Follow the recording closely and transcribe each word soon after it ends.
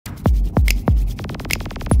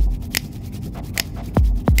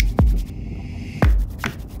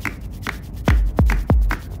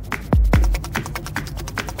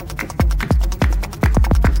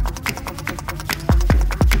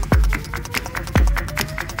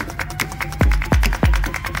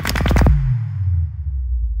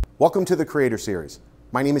Welcome to the Creator Series.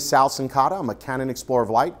 My name is Sal Sincata. I'm a Canon Explorer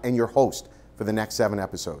of Light and your host for the next 7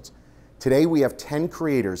 episodes. Today we have 10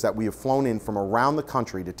 creators that we have flown in from around the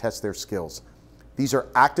country to test their skills. These are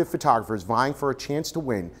active photographers vying for a chance to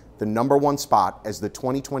win the #1 spot as the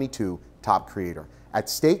 2022 top creator. At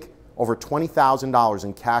stake, over $20,000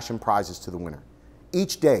 in cash and prizes to the winner.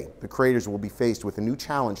 Each day, the creators will be faced with a new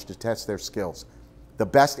challenge to test their skills. The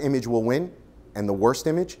best image will win, and the worst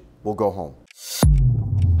image will go home.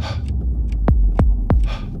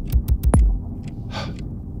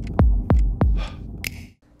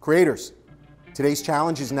 Creators, today's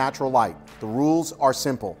challenge is natural light. The rules are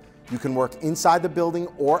simple. You can work inside the building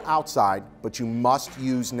or outside, but you must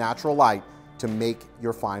use natural light to make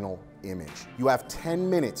your final image. You have 10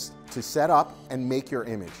 minutes to set up and make your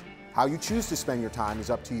image. How you choose to spend your time is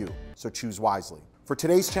up to you, so choose wisely. For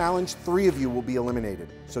today's challenge, 3 of you will be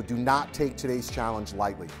eliminated, so do not take today's challenge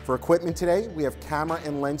lightly. For equipment today, we have camera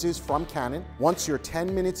and lenses from Canon. Once your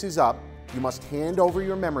 10 minutes is up, you must hand over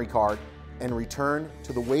your memory card and return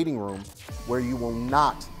to the waiting room where you will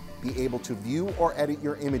not be able to view or edit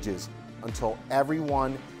your images until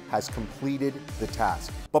everyone has completed the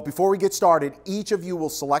task. But before we get started, each of you will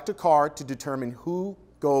select a card to determine who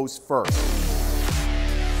goes first.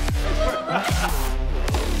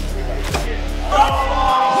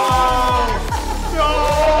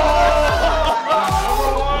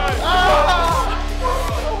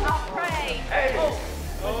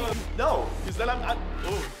 No, because then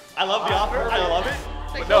I love the offer, I love it,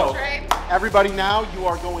 but no. Everybody now, you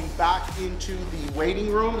are going back into the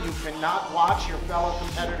waiting room. You cannot watch your fellow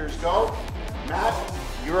competitors go. Matt,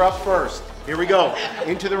 you're up first. Here we go,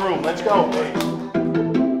 into the room, let's go.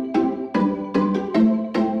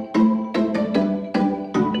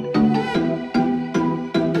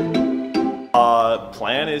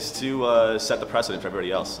 Plan is to set the precedent for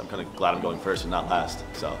everybody else. I'm kind of glad I'm going first and not last.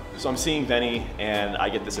 So I'm seeing Benny, and I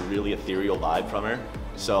get this really ethereal vibe from her.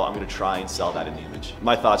 So I'm gonna try and sell that in the image.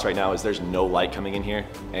 My thoughts right now is there's no light coming in here,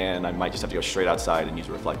 and I might just have to go straight outside and use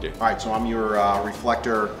a reflector. All right, so I'm your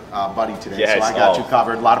reflector buddy today. Yes, so I got you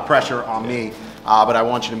covered. A lot of pressure on me, but I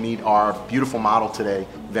want you to meet our beautiful model today,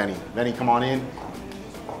 Bethany. Bethany, come on in.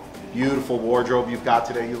 Beautiful wardrobe you've got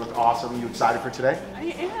today. You look awesome. You excited for today? I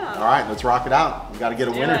am. All right, let's rock it out. We got to get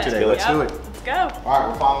a winner today. Let's do it. Let's go. All right,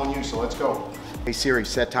 we're following you, so let's go. Hey Siri,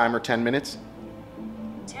 set timer 10 minutes.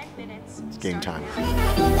 10 minutes. It's game time.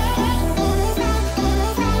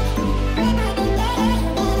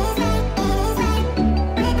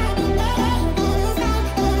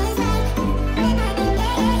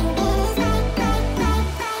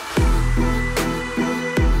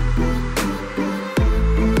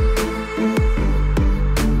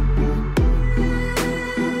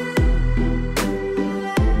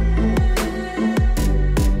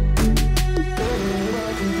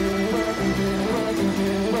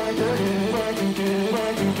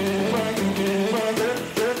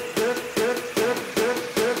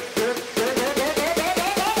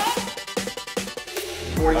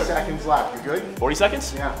 40 seconds left. You good? 40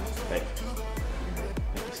 seconds? Yeah. Thank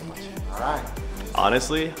you so much. All right.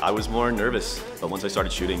 Honestly, I was more nervous, but once I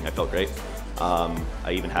started shooting, I felt great.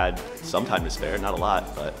 I even had some time to spare, not a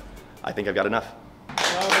lot, but I think I've got enough.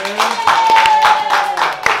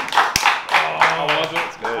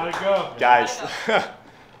 How'd it go? Guys,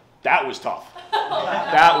 that was tough.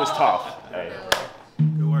 That was tough. Hey.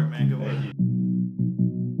 Good work, man. Good work.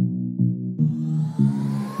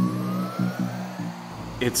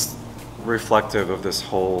 It's reflective of this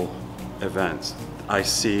whole event. I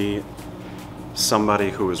see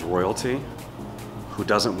somebody who is royalty who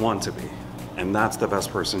doesn't want to be, and that's the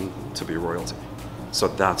best person to be royalty. So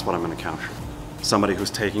that's what I'm going to capture. Somebody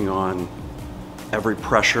who's taking on every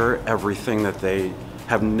pressure, everything that they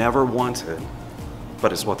have never wanted,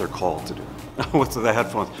 but it's what they're called to do. What's the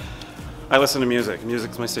headphones? I listen to music.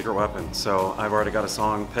 Music's my secret weapon. So I've already got a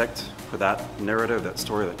song picked for that narrative, that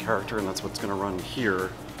story, that character, and that's what's going to run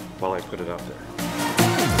here while I put it up there.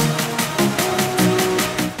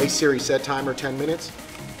 Hey Siri, set timer 10 minutes.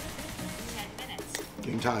 10 minutes.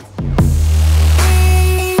 Game time.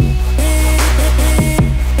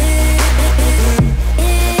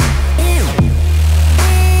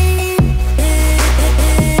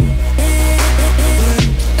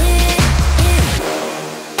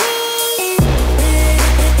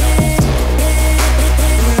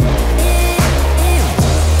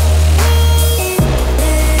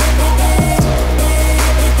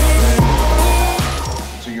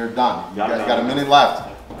 Done. You guys got a minute left.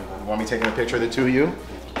 You want me taking a picture of the two of you?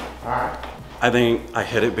 All right. I think I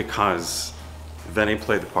hit it because Bethany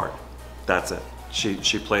played the part. That's it.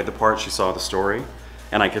 She played the part, she saw the story,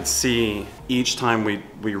 And I could see each time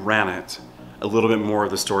we ran it, a little bit more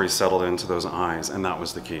of the story settled into those eyes, and that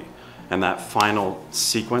was the key. And that final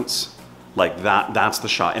sequence, like that's the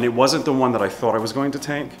shot. And it wasn't the one that I thought I was going to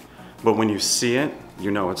take, but when you see it,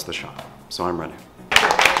 you know it's the shot. So I'm ready.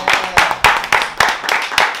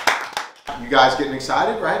 You guys getting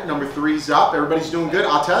excited, right? Number 3's up. Everybody's doing good.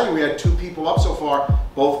 I'll tell you, we had 2 people up so far,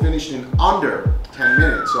 both finished in under 10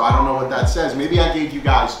 minutes. So I don't know what that says. Maybe I gave you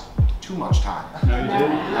guys too much time. No, you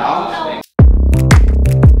didn't. No?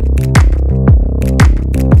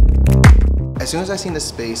 As soon as I seen the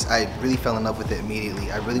space, I really fell in love with it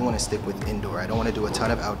immediately. I really want to stick with indoor. I don't want to do a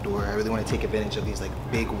ton of outdoor. I really want to take advantage of these like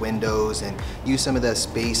big windows and use some of that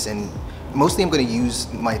space, and mostly I'm going to use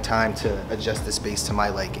my time to adjust the space to my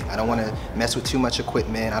liking. I don't want to mess with too much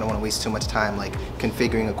equipment. I don't want to waste too much time like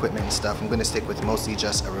configuring equipment and stuff. I'm going to stick with mostly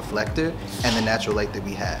just a reflector and the natural light that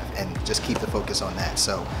we have, and just keep the focus on that.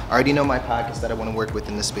 So I already know my pockets that I want to work with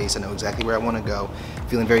in the space. I know exactly where I want to go.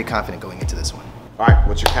 Feeling very confident going into this one. All right,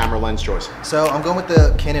 what's your camera lens choice? So I'm going with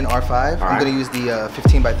the Canon R5. I'm going to use the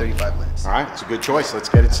 15 by 35 lens. All right, it's a good choice. Let's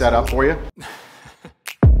get it set up for you.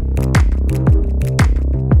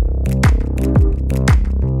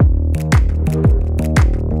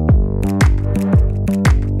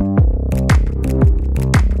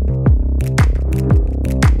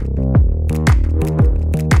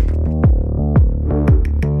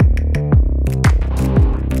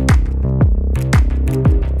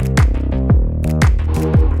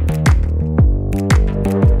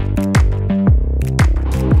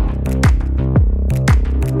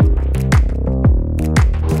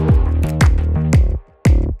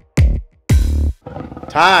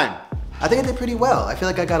 Time. I think I did pretty well. I feel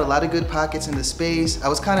like I got a lot of good pockets in the space. I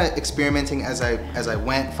was kind of experimenting as I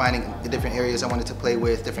went, finding the different areas I wanted to play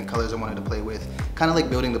with, different colors I wanted to play with, kind of like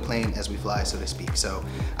building the plane as we fly, so to speak. So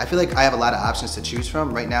I feel like I have a lot of options to choose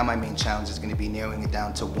from. Right now, my main challenge is going to be narrowing it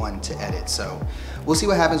down to 1 to edit. So we'll see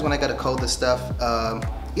what happens when I got to code this stuff.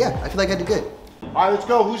 Yeah, I feel like I did good. All right, let's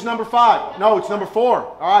go. Who's number 5? No, it's number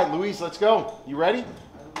 4. All right, Luis, let's go. You ready?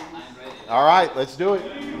 I'm ready. All right, let's do it.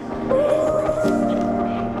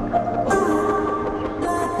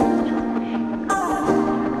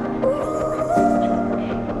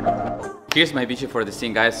 Here's my vision for the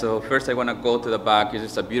scene, guys. So first I want to go to the back.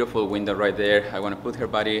 There's a beautiful window right there. I want to put her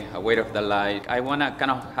body away of the light. I want to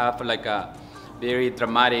kind of have like a very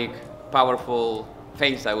dramatic, powerful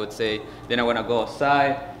face, I would say. Then I want to go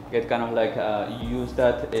outside, get kind of like use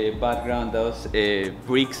that background, those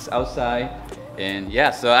bricks outside. And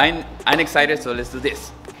yeah, so I'm excited, so let's do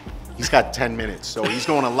this. He's got 10 minutes, so he's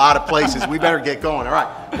going a lot of places. We better get going. All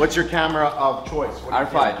right, what's your camera of choice?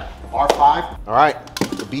 R5. R5? All right,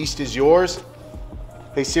 the beast is yours.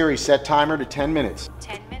 Hey Siri, set timer to 10 minutes.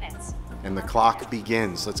 10 minutes. And the clock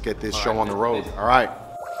begins. Let's get this show on the road. All right.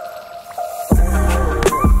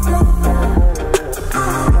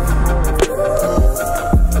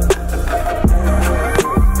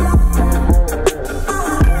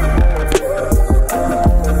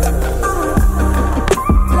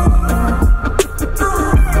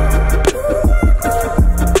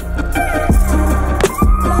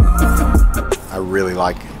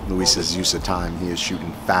 Luis's use of time. He is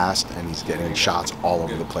shooting fast and he's getting shots all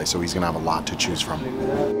over the place, so he's gonna have a lot to choose from.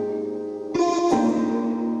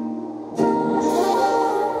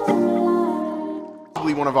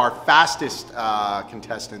 Probably one of our fastest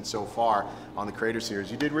contestants so far on the Creator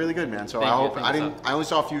Series. You did really good, man. So I only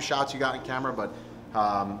saw a few shots you got in camera, but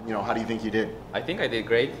you know, how do you think you did? I think I did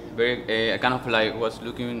great. Very, I kind of like was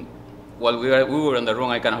looking while we were on the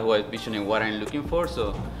room. I kind of was visioning what I'm looking for,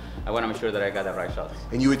 so I want to make sure that I got the right shots.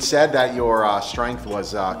 And you had said that your strength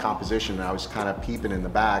was composition. I was kind of peeping in the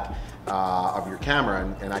back of your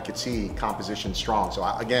camera, and I could see composition strong. So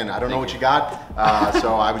again, I don't know what you got,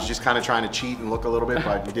 so I was just kind of trying to cheat and look a little bit,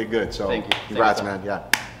 but you did good. So thank you. Congrats, man. Yeah.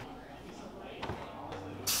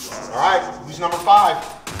 All right, who's number 5?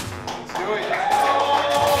 Let's do it.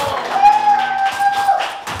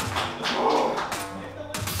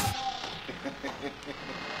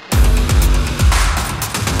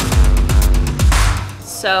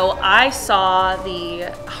 So I saw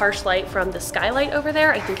the harsh light from the skylight over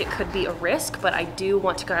there. I think it could be a risk, but I do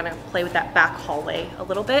want to kind of play with that back hallway a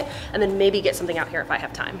little bit and then maybe get something out here if I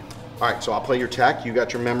have time. All right, so I'll play your tech. You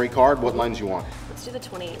got your memory card. What lens you want? Let's do the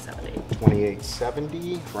 2870.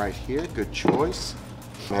 2870 right here, good choice.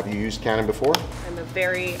 Have you used Canon before? I'm a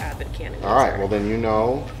very avid Canon user. All right, well then you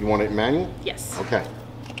know, you want it manual? Yes. Okay,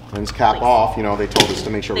 lens cap off. You know, they told us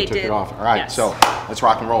to make sure we took it off. All right, yes. So let's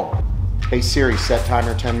rock and roll. Hey Siri, set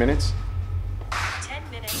timer 10 minutes. 10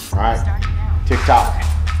 minutes. All right, Starting now. tick tock.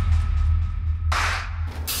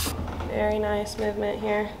 There Very nice movement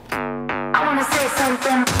here. I wanna say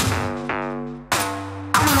something.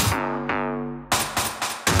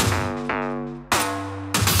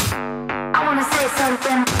 I wanna say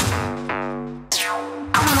something.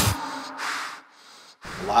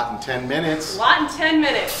 A lot in 10 minutes. A lot in 10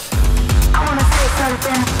 minutes. I wanna say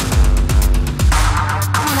something.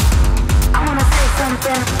 I wanna say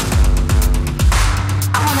something.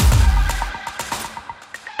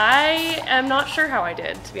 I am not sure how I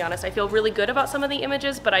did, to be honest. I feel really good about some of the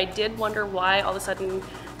images, but I did wonder why all of a sudden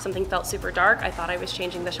something felt super dark. I thought I was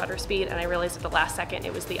changing the shutter speed, and I realized at the last second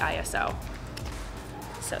it was the ISO.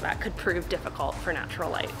 So that could prove difficult for natural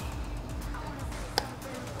light.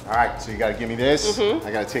 All right, so you gotta give me this.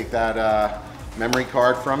 I gotta take that memory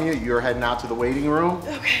card from you. You're heading out to the waiting room.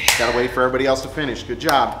 Okay. Gotta wait for everybody else to finish. Good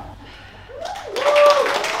job.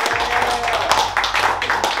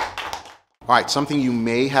 All right, something you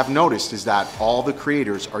may have noticed is that all the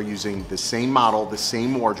creators are using the same model, the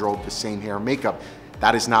same wardrobe, the same hair and makeup.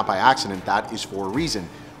 That is not by accident, that is for a reason.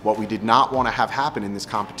 What we did not want to have happen in this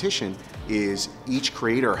competition is each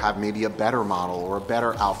creator have maybe a better model or a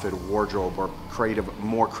better outfit, wardrobe, or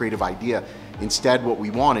more creative idea. Instead, what we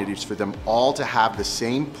wanted is for them all to have the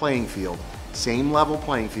same playing field, same level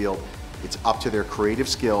playing field. It's up to their creative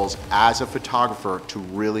skills as a photographer to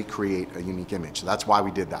really create a unique image. So that's why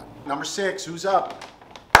we did that. Number 6, who's up?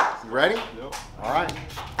 You ready? Yep. All right.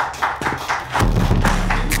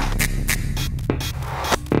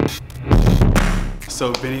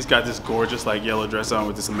 So Benny's got this gorgeous like yellow dress on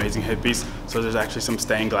with this amazing headpiece. So there's actually some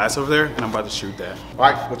stained glass over there, and I'm about to shoot that. All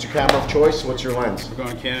right, what's your camera of choice? What's your lens? We're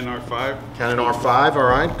going Canon R5. Canon R5, all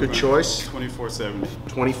right, good choice. 2470.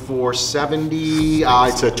 2470,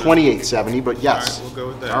 it's a 2870, but yes. All right, we'll go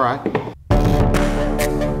with that. All right.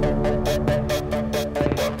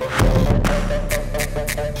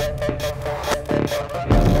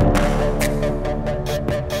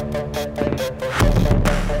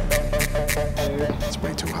 It's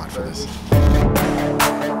way too hot for this.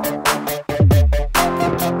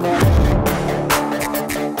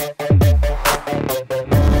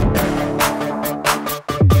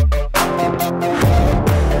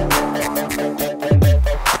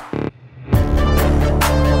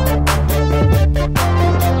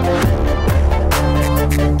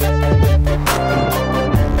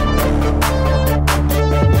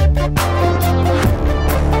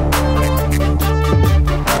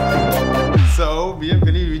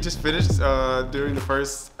 Finished during the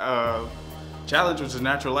first challenge, which is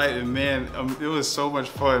natural light, and man, it was so much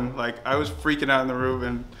fun. Like, I was freaking out in the room,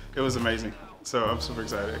 and it was amazing. So I'm super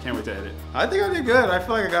excited. I can't wait to edit. I think I did good. I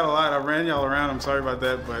feel like I got a lot. I ran y'all around. I'm sorry about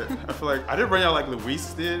that, but I feel like I didn't run y'all like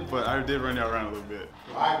Luis did, but I did run y'all around a little bit.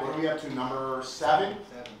 All right, what are we up to? Number 7?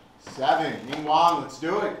 7. Ning Wong, let's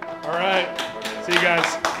do it. All right, see you guys.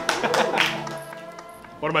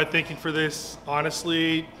 What am I thinking for this?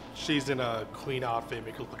 Honestly, she's in a queen outfit,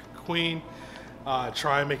 make it look like a queen.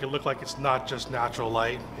 Try and make it look like it's not just natural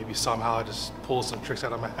light. Maybe somehow I just pull some tricks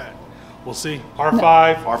out of my hat. We'll see.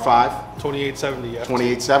 R5. R5. 2870, yeah.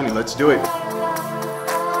 2870, let's do it.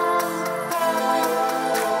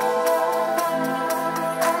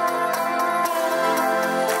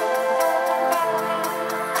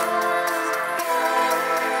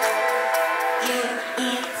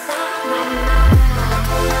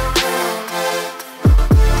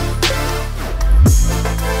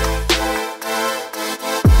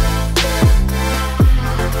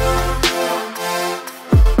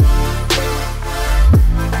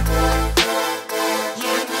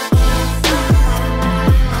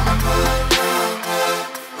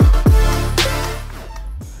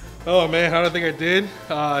 Oh man, I don't think I did.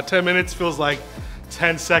 10 minutes feels like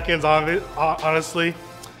 10 seconds on it, honestly.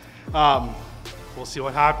 We'll see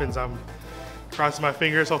what happens. I'm crossing my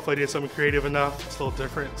fingers. Hopefully I did something creative enough. It's a little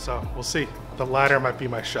different, so we'll see. The ladder might be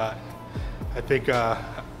my shot. I think I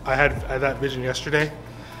had that vision yesterday,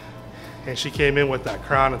 and she came in with that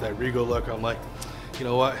crown and that regal look. I'm like, you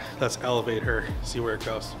know what? Let's elevate her, see where it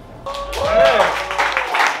goes. Hey.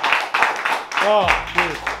 Oh,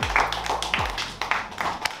 dude.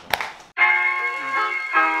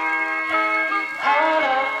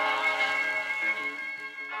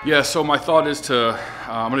 Yeah, so my thought is to,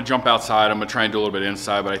 I'm gonna jump outside, I'm gonna try and do a little bit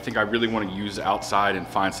inside, but I think I really wanna use outside and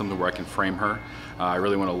find something where I can frame her. I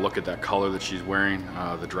really wanna look at that color that she's wearing.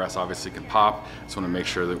 The dress obviously can pop. Just wanna make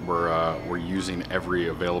sure that we're using every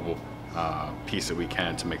available piece that we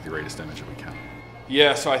can to make the greatest image that we can.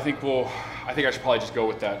 Yeah, so I think I should probably just go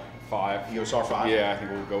with that 5. EOS R5? Yeah, I think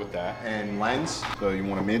we'll go with that. And lens, so you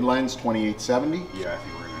want a mid lens, 2870? Yeah, I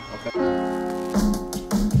think we're gonna. Okay.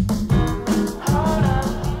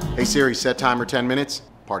 Hey Siri, set timer 10 minutes,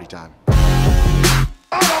 party time.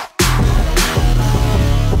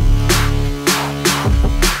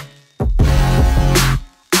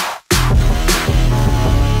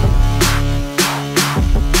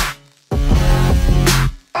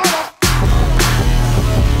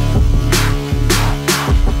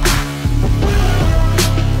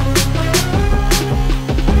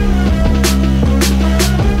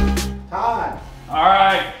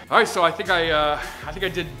 All right, so I think I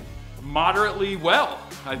did moderately well.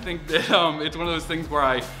 I think that it's one of those things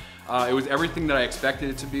where it was everything that I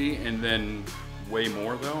expected it to be, and then way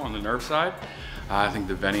more though on the nerve side. I think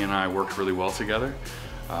that Benny and I worked really well together,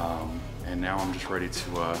 and now I'm just ready to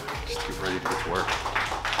get ready to get to work.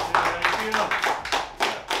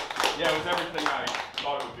 Yeah, it was everything I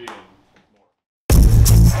thought it would be.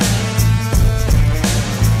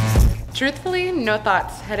 Truthfully, no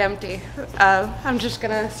thoughts, head empty. I'm just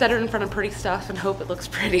gonna set it in front of pretty stuff and hope it looks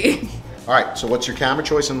pretty. All right, so what's your camera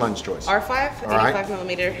choice and lens choice? R5, All right.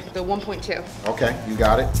 85mm, the 1.2. Okay, you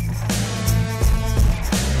got it.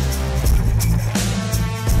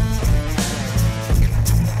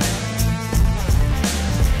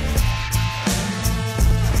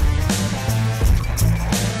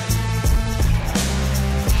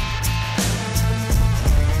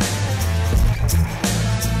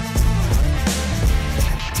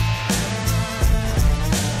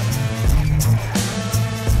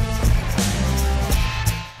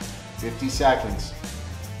 Seconds.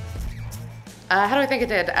 How do I think it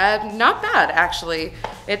did? Not bad, actually.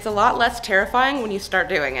 It's a lot less terrifying when you start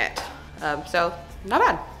doing it. So, not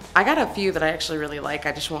bad. I got a few that I actually really like.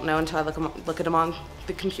 I just won't know until I look at them on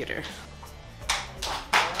the computer.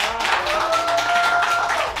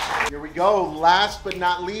 Here we go. Last but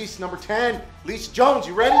not least, number 10, Lisa Jones.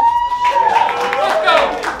 You ready? Let's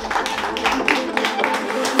go!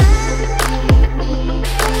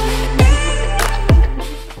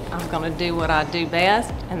 I'm going to do what I do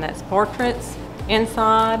best, and that's portraits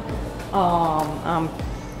inside. I'm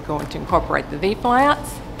going to incorporate the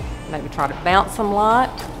V-flats, maybe try to bounce some light,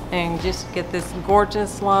 and just get this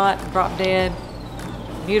gorgeous light, drop dead,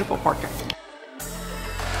 beautiful portrait.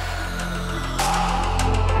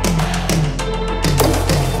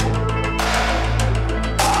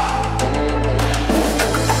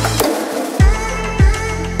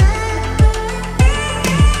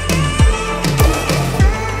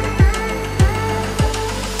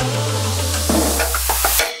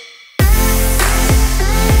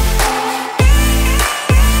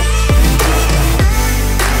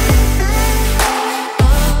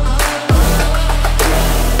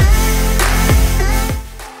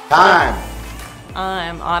 Time.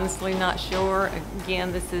 I'm honestly not sure.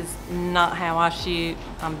 Again, this is not how I shoot.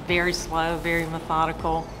 I'm very slow, very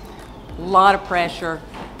methodical, a lot of pressure,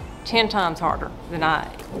 10 times harder than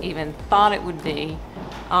I even thought it would be.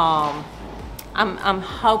 I'm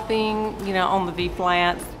hoping, you know, on the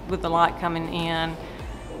V-flats with the light coming in,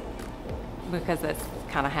 because that's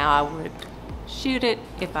kind of how I would shoot it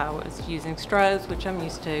if I was using strobes, which I'm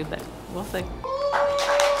used to, but we'll see.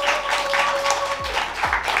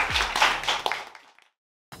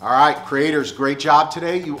 All right, creators, great job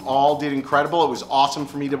today. You all did incredible. It was awesome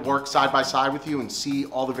for me to work side by side with you and see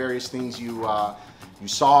all the various things you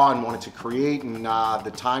saw and wanted to create, and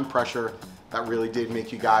the time pressure that really did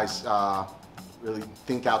make you guys really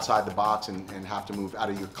think outside the box and have to move out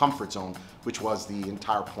of your comfort zone, which was the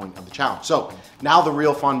entire point of the challenge. So now the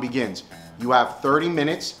real fun begins. You have 30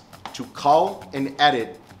 minutes to cull and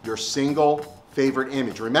edit your single favorite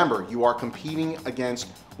image. Remember, you are competing against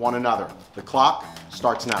one another. The clock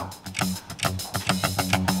starts now.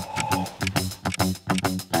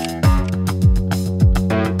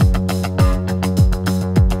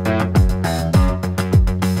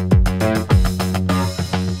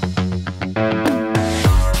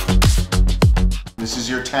 This is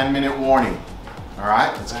your 10-minute warning. All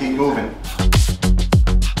right, let's keep moving.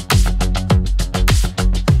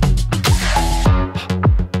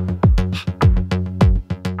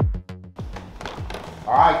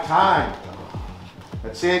 All right, time.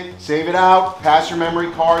 That's it. Save it out. Pass your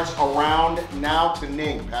memory cards around now to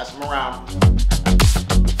Ning. Pass them around.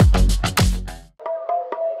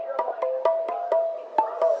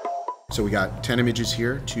 So we got 10 images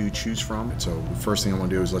here to choose from. So the first thing I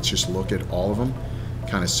want to do is let's just look at all of them,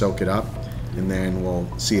 kind of soak it up, and then we'll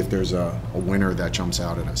see if there's a winner that jumps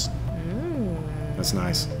out at us. That's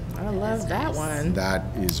nice. I love that one. That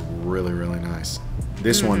is really, really nice.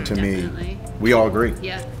 This one to Definitely. me, we all agree.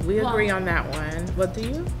 Yeah. We agree on that one. What do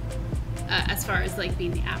you? As far as like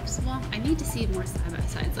being the apps, well, I need to see more side by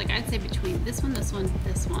sides. Like I'd say between this one, this one,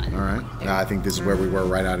 this one. All right. I think this is where we were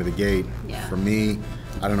right out of the gate. Yeah. For me,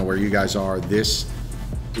 I don't know where you guys are. This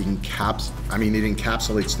it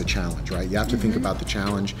encapsulates the challenge, right? You have to think about the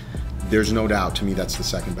challenge. There's no doubt, to me, that's the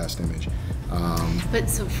second best image. But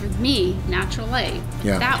so for me, natural light,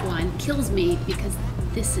 Yeah. that one kills me because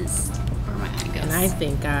this is where my eye goes. And I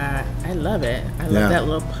think I love it. I love Yeah. that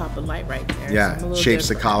little pop of light right there. Yeah, Something a little shapes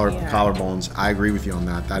the different. collarbones. I agree with you on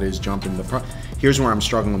that. That is jumping the. Here's where I'm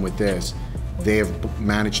struggling with this. They have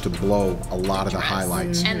managed to blow a lot of the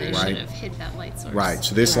highlights, And they right? should have hid that light source. Right.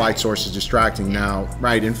 So this light source is distracting now.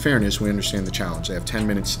 Right. In fairness, we understand the challenge. They have 10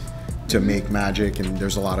 minutes to make magic, and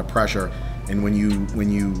there's a lot of pressure. And when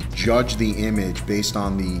you judge the image based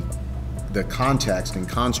on the context and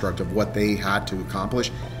construct of what they had to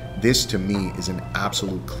accomplish, this to me is an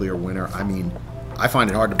absolute clear winner. I mean, I find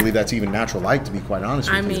it hard to believe that's even natural light, to be quite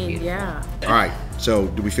honest with you. I mean, yeah. All right. So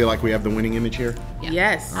do we feel like we have the winning image here? Yeah.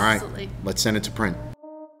 Yes. All right. Absolutely. Let's send it to print.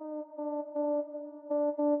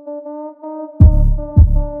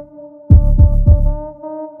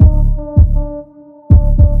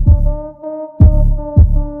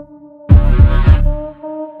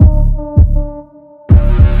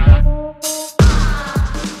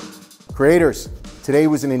 Creators, today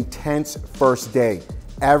was an intense first day.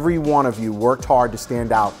 Every one of you worked hard to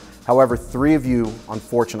stand out. However, 3 of you,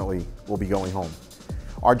 unfortunately, will be going home.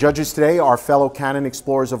 Our judges today are fellow Canon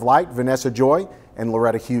Explorers of Light, Vanessa Joy and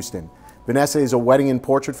Loretta Houston. Vanessa is a wedding and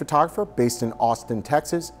portrait photographer based in Austin,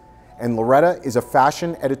 Texas, and Loretta is a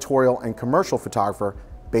fashion, editorial, and commercial photographer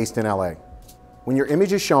based in LA. When your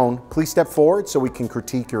image is shown, please step forward so we can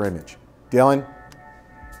critique your image. Dylan,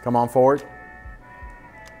 come on forward.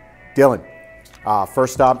 Dylan,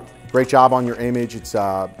 first up, great job on your image. It's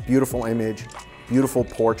a beautiful image, beautiful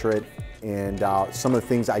portrait, and some of the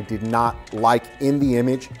things I did not like in the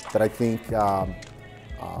image that I think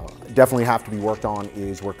definitely have to be worked on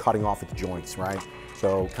is we're cutting off at the joints, right?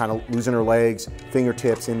 So kind of losing her legs,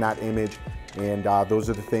 fingertips in that image, and those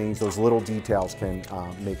are the things, those little details can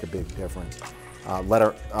make a big difference.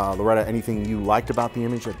 Loretta, anything you liked about the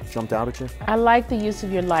image that jumped out at you? I like the use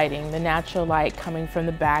of your lighting, the natural light coming from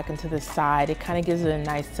the back and to the side. It kind of gives it a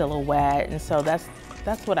nice silhouette, and so that's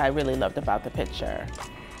what I really loved about the picture.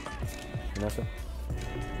 Vanessa?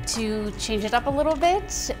 To change it up a little bit,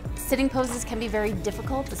 sitting poses can be very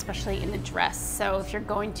difficult, especially in a dress. So if you're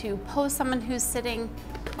going to pose someone who's sitting,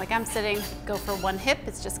 like I'm sitting, go for one hip,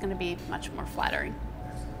 it's just gonna be much more flattering.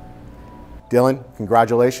 Dylan,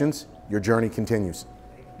 congratulations. Your journey continues.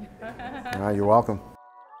 All right, you're welcome.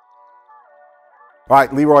 All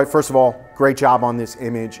right, Leroy, first of all, great job on this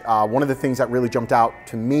image. One of the things that really jumped out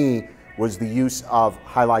to me was the use of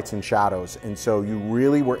highlights and shadows. And so you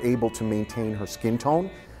really were able to maintain her skin tone.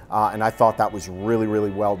 And I thought that was really,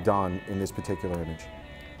 really well done in this particular image.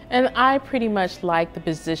 And I pretty much like the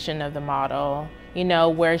position of the model, you know,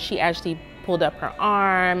 where she actually pulled up her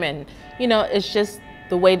arm, and, you know, it's just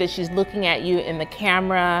the way that she's looking at you in the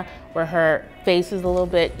camera, where her face is a little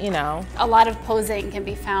bit, you know. A lot of posing can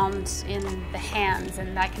be found in the hands,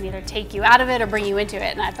 and that can either take you out of it or bring you into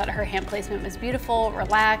it. And I thought her hand placement was beautiful,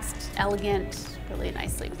 relaxed, elegant, really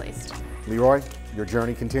nicely placed. Leroy, your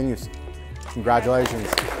journey continues.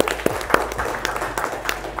 Congratulations.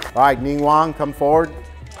 All right, Ning Wong, come forward.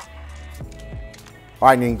 All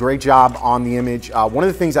right, Ning, great job on the image. One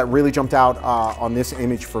of the things that really jumped out on this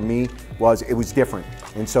image for me was it was different.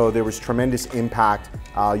 And so there was tremendous impact.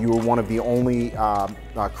 You were one of the only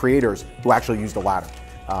creators who actually used a ladder.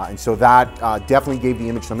 And so that definitely gave the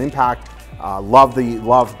image some impact. Love the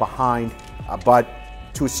love behind, but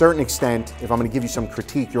to a certain extent, if I'm gonna give you some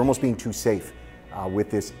critique, you're almost being too safe with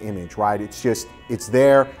this image, right? It's just, it's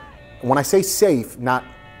there. When I say safe, not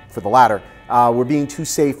for the ladder, we're being too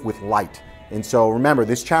safe with light. And so remember,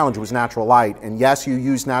 this challenge was natural light. And yes, you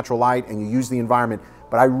use natural light and you use the environment,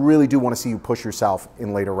 but I really do want to see you push yourself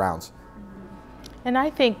in later rounds. And I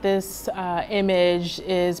think this image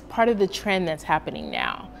is part of the trend that's happening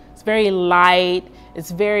now. It's very light,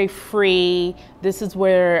 it's very free. This is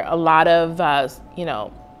where a lot of, you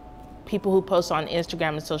know, people who post on Instagram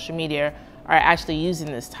and social media are actually using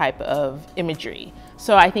this type of imagery.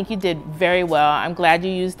 So I think you did very well. I'm glad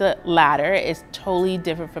you used the ladder. It's totally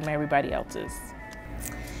different from everybody else's.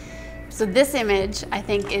 So this image, I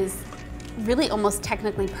think, is really almost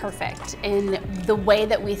technically perfect in the way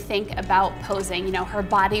that we think about posing. You know, her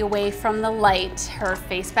body away from the light, her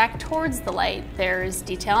face back towards the light. There's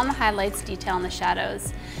detail in the highlights, detail in the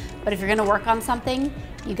shadows. But if you're gonna work on something,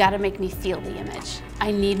 you gotta make me feel the image.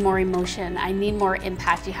 I need more emotion, I need more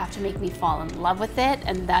impact. You have to make me fall in love with it,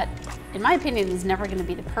 and that, in my opinion, is never gonna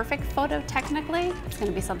be the perfect photo technically. It's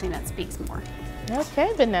gonna be something that speaks more.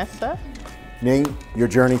 Okay, Vanessa. Ning, your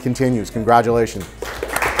journey continues. Congratulations.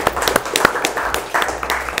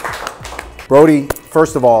 Brodie,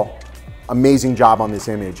 first of all, amazing job on this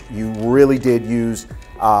image. You really did use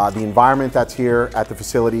the environment that's here at the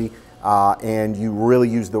facility, and you really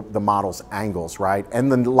used the model's angles, right? And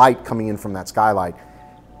the light coming in from that skylight.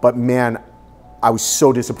 But man, I was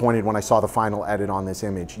so disappointed when I saw the final edit on this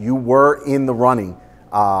image. You were in the running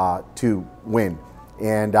to win,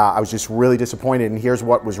 and I was just really disappointed, and here's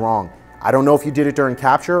what was wrong. I don't know if you did it during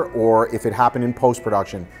capture or if it happened in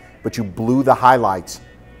post-production, but you blew the highlights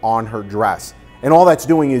on her dress. And all that's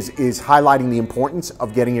doing is highlighting the importance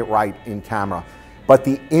of getting it right in camera. But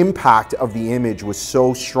the impact of the image was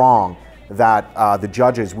so strong that the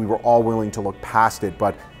judges, we were all willing to look past it,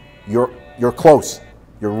 but you're close.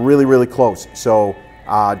 You're really, really close. So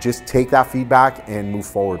just take that feedback and move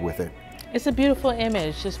forward with it. It's a beautiful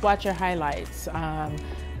image. Just watch your highlights.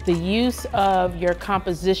 The use of your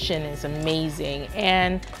composition is amazing.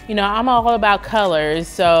 And, you know, I'm all about colors,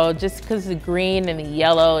 so just because the green and the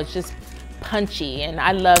yellow, it's just punchy, and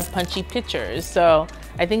I love punchy pictures, so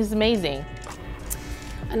I think it's amazing.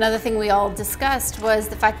 Another thing we all discussed was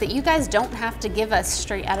the fact that you guys don't have to give us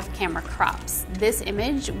straight out of camera crops. This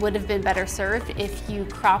image would have been better served if you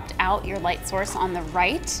cropped out your light source on the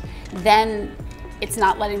right, then it's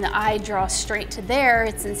not letting the eye draw straight to there,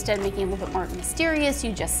 it's instead making it a little bit more mysterious.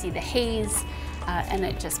 You just see the haze, and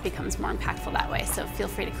it just becomes more impactful that way, so feel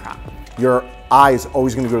free to crop. Your eye is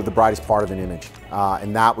always going to go to the brightest part of an image,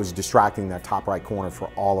 and that was distracting that top right corner for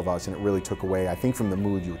all of us, and it really took away, I think, from the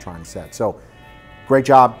mood you were trying to set. So, great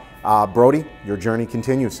job. Brodie, your journey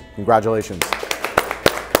continues. Congratulations.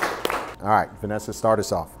 All right, Vanessa, start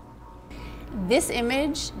us off. This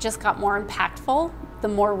image just got more impactful the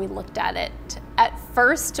more we looked at it. At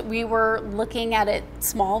first, we were looking at it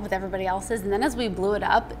small with everybody else's, and then as we blew it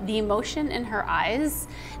up, the emotion in her eyes,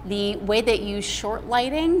 the way that you short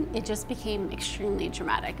lighting, it just became extremely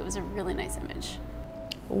dramatic. It was a really nice image.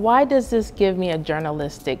 Why does this give me a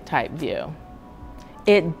journalistic type view?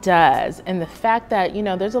 It does, and the fact that, you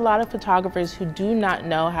know, there's a lot of photographers who do not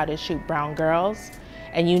know how to shoot brown girls,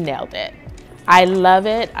 and you nailed it. I love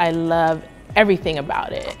it. I love everything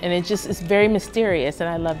about it, and it just is very mysterious, and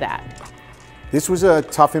I love that. This was a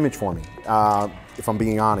tough image for me, if I'm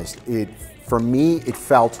being honest. For me, it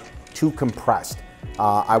felt too compressed.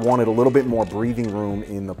 I wanted a little bit more breathing room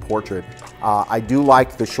in the portrait. I do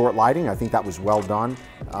like the short lighting. I think that was well done,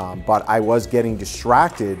 but I was getting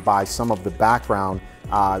distracted by some of the background.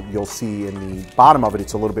 You'll see in the bottom of it,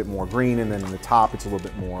 it's a little bit more green, and then in the top, it's a little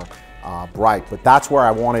bit more bright. But that's where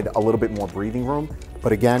I wanted a little bit more breathing room.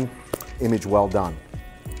 But again, image well done.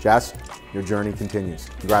 Jess, your journey continues.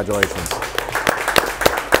 Congratulations.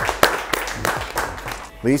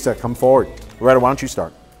 Lisa, come forward. Loretta, why don't you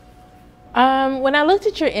start? When I looked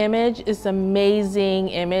at your image, it's an amazing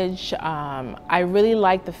image. I really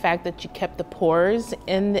like the fact that you kept the pores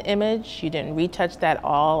in the image. You didn't retouch that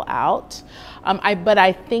all out. But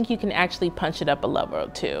I think you can actually punch it up a level or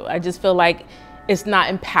two. I just feel like it's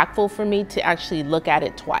not impactful for me to actually look at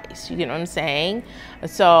it twice. You get what I'm saying?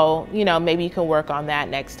 So, you know, maybe you can work on that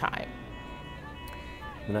next time.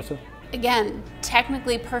 Vanessa? Again,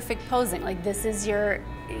 technically perfect posing. Like, this is your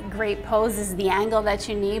great pose, this is the angle that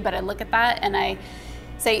you need, but I look at that and I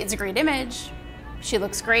say it's a great image, she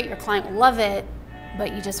looks great, your client will love it,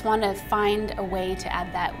 but you just want to find a way to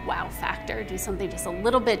add that wow factor, do something just a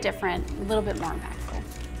little bit different, a little bit more impactful.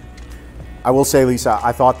 I will say, Lisa,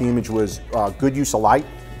 I thought the image was good use of light,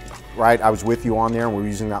 right? I was with you on there and we were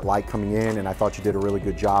using that light coming in, and I thought you did a really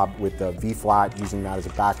good job with the V-flat, using that as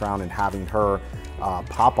a background and having her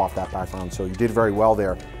pop off that background. So you did very well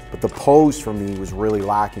there. But the pose for me was really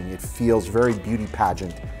lacking. It feels very beauty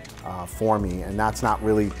pageant for me, and that's not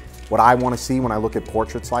really what I want to see when I look at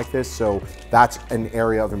portraits like this. So that's an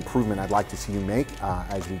area of improvement I'd like to see you make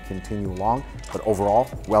as we continue along. But overall,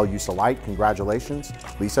 well use of light. Congratulations.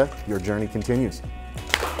 Lisa, your journey continues.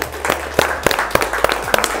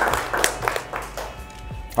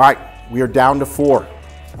 All right, we are down to 4.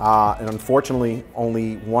 And unfortunately,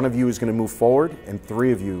 only one of you is going to move forward, and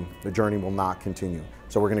 3 of you, the journey will not continue.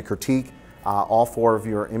 So we're going to critique all 4 of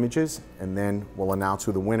your images, and then we'll announce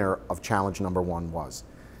who the winner of challenge number 1 was.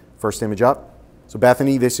 First image up. So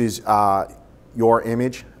Bethany, this is your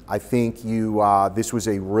image. I think this was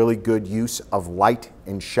a really good use of light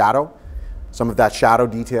and shadow. Some of that shadow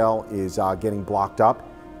detail is getting blocked up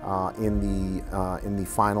in the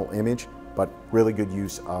final image, but really good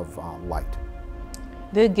use of light.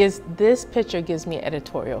 This picture gives me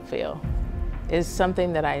editorial feel. It's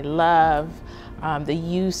something that I love. The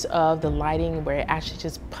use of the lighting where it actually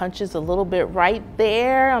just punches a little bit right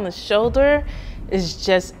there on the shoulder is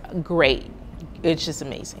just great. It's just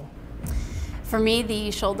amazing. For me,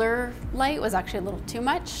 the shoulder light was actually a little too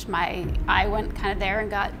much. My eye went kind of there and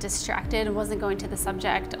got distracted and wasn't going to the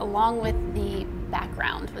subject, along with the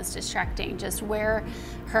background was distracting. Just where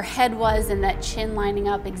her head was and that chin lining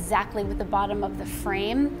up exactly with the bottom of the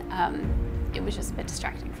frame, it was just a bit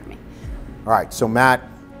distracting for me. All right, so Matt,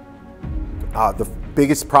 the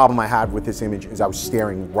biggest problem I had with this image is I was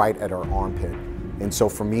staring right at her armpit. And so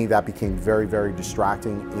for me, that became very, very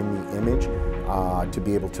distracting in the image to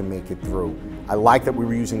be able to make it through. I like that we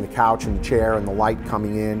were using the couch and the chair and the light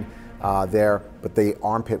coming in there, but the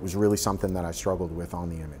armpit was really something that I struggled with on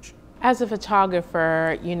the image. As a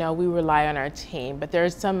photographer, you know, we rely on our team, but there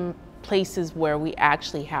are some places where we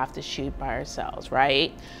actually have to shoot by ourselves,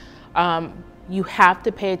 right? You have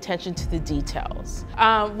to pay attention to the details.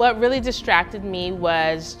 What really distracted me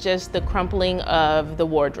was just the crumpling of the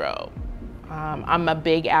wardrobe. I'm a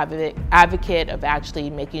big advocate of actually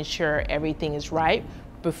making sure everything is right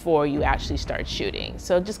before you actually start shooting.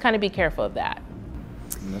 So just kind of be careful of that.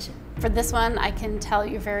 For this one, I can tell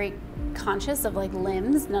you're very conscious of like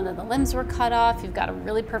limbs. None of the limbs were cut off. You've got a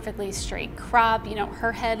really perfectly straight crop. You know,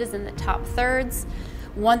 her head is in the top thirds.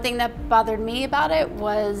 One thing that bothered me about it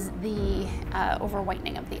was the over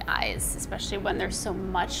whitening of the eyes, especially when there's so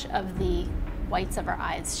much of the whites of her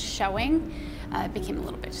eyes showing. It became a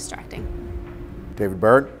little bit distracting. David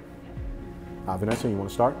Byrd. Vanessa, you want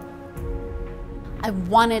to start? I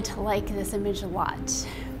wanted to like this image a lot,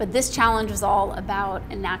 but this challenge was all about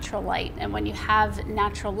a natural light. And when you have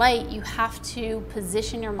natural light, you have to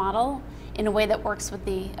position your model in a way that works with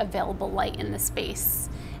the available light in the space.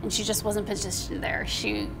 And she just wasn't positioned there.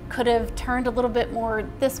 She could have turned a little bit more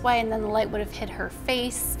this way and then the light would have hit her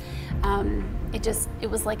face. It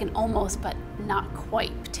was like an almost, but not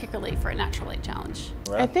quite, particularly for a natural light challenge.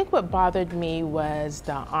 I think what bothered me was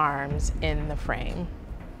the arms in the frame.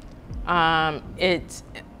 It's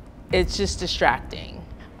just distracting.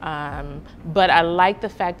 But I like the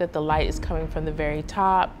fact that the light is coming from the very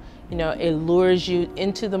top. You know, it lures you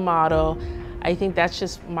into the model. I think that's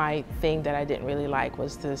just my thing that I didn't really like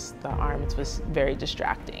was the arms was very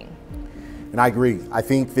distracting. And I agree. I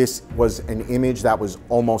think this was an image that was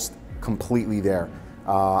almost completely there.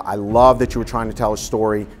 I love that you were trying to tell a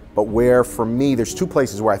story, but where, for me, there's two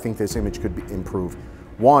places where I think this image could be improved.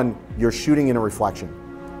 One, you're shooting in a reflection,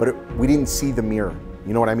 but we didn't see the mirror.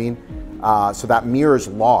 You know what I mean? So that mirror is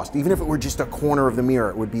lost. Even if it were just a corner of the mirror,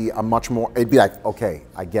 it would be a much more, it'd be like, okay,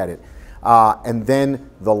 I get it. And then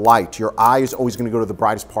the light. Your eye is always going to go to the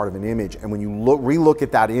brightest part of an image. And when you re-look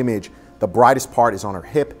at that image, the brightest part is on her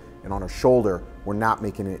hip and on her shoulder. We're not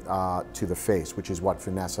making it to the face, which is what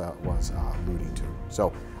Vanessa was alluding to.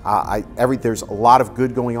 So there's a lot of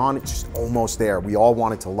good going on. It's just almost there. We all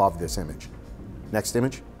wanted to love this image. Next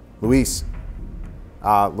image. Luis.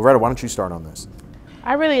 Loretta, why don't you start on this?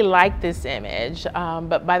 I really liked this image,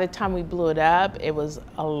 but by the time we blew it up, it was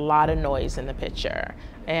a lot of noise in the picture.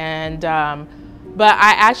 And but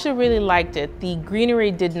I actually really liked it. The greenery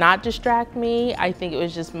did not distract me. I think it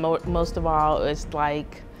was just most of all, it was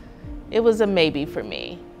like, it was a maybe for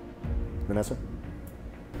me. Vanessa?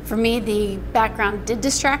 For me, the background did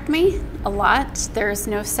distract me a lot. There's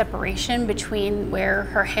no separation between where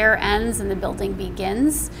her hair ends and the building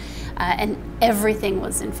begins. And everything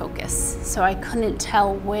was in focus. So I couldn't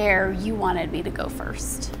tell where you wanted me to go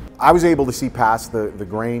first. I was able to see past the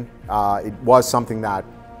grain. It was something that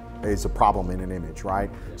is a problem in an image, right?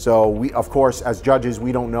 So we, of course, as judges,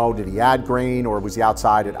 we don't know, did he add grain or was he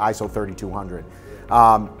outside at ISO 3200?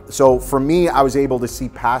 So for me, I was able to see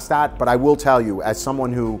past that, but I will tell you, as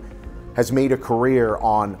someone who has made a career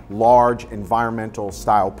on large environmental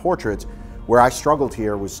style portraits, where I struggled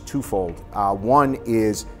here was twofold. One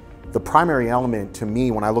is the primary element to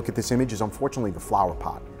me when I look at this image is unfortunately the flower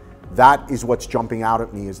pot. That is what's jumping out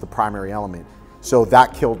at me as the primary element. So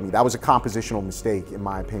that killed me. That was a compositional mistake in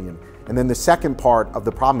my opinion. And then the second part of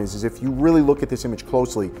the problem is if you really look at this image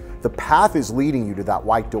closely, the path is leading you to that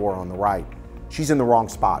white door on the right. She's in the wrong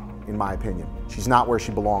spot, in my opinion. She's not where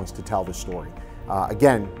she belongs to tell this story.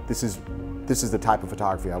 Again, this is the type of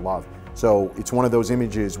photography I love. So it's one of those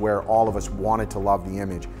images where all of us wanted to love the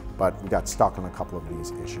image, but we got stuck on a couple of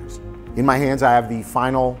these issues. In my hands, I have the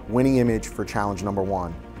final winning image for challenge number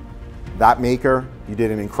 1. That maker, you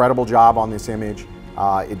did an incredible job on this image.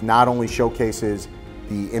 It not only showcases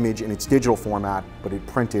the image in its digital format, but it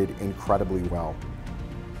printed incredibly well.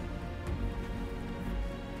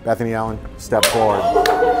 Bethany Ellen, step forward.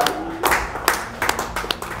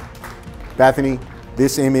 Bethany,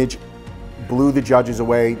 this image blew the judges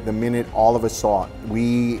away the minute all of us saw it.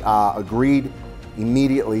 We agreed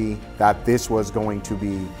immediately that this was going to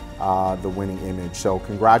be the winning image. So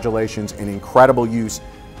congratulations, an incredible use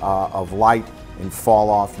of light and fall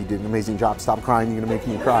off. You did an amazing job. Stop crying, you're gonna make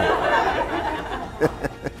me cry.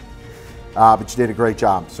 But you did a great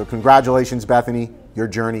job. So congratulations, Bethany. Your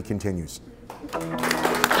journey continues.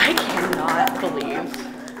 I cannot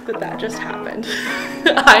believe that that just happened.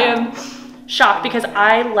 I am shocked because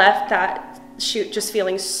I left that shoot just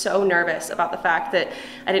feeling so nervous about the fact that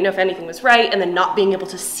I didn't know if anything was right, and then not being able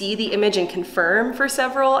to see the image and confirm for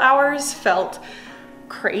several hours felt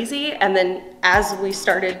crazy. And then as we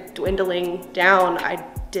started dwindling down, I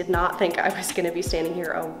did not think I was gonna be standing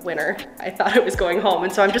here a winner. I thought I was going home,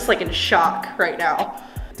 and so I'm just like in shock right now.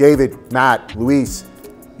 David, Matt, Luis,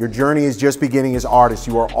 your journey is just beginning as artists.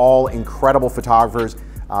 You are all incredible photographers.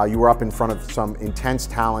 You were up in front of some intense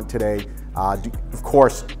talent today. Of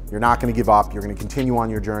course, you're not going to give up. You're going to continue on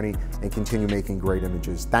your journey and continue making great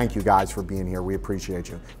images. Thank you guys for being here. We appreciate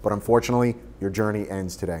you. But unfortunately, your journey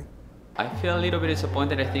ends today. I feel a little bit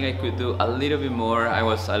disappointed. I think I could do a little bit more. I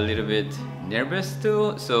was a little bit nervous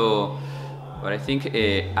too. But I think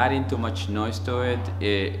adding too much noise to it,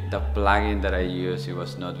 the plugin that I used, it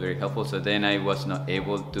was not very helpful. So then I was not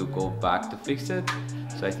able to go back to fix it.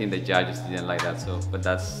 So I think the judges didn't like that. But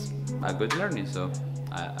that's a good learning. So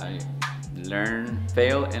I learn,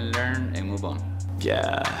 fail and learn and move on.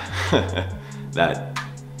 Yeah,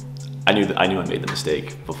 I knew I made the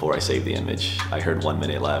mistake before I saved the image. I heard 1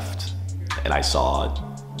 minute left and I saw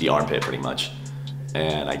the armpit pretty much.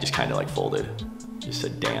 And I just kind of like folded, just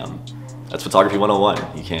said, damn. That's photography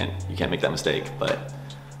 101. You can't make that mistake. But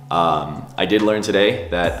I did learn today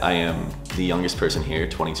that I am the youngest person here,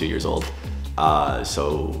 22 years old.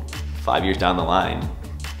 So 5 years down the line,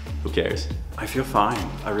 who cares? I feel fine,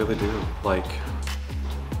 I really do. Like,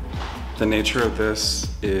 the nature of this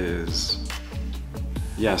is,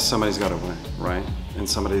 yes, somebody's gotta win, right? And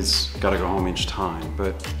somebody's gotta go home each time,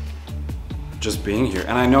 but just being here,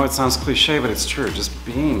 and I know it sounds cliche, but it's true, just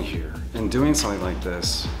being here and doing something like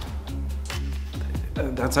this,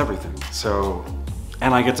 that's everything. So,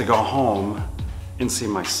 and I get to go home and see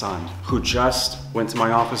my son, who just went to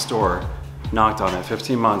my office door, knocked on it,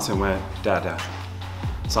 15 months, and went, Dad, Dad.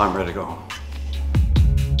 So I'm ready to go home.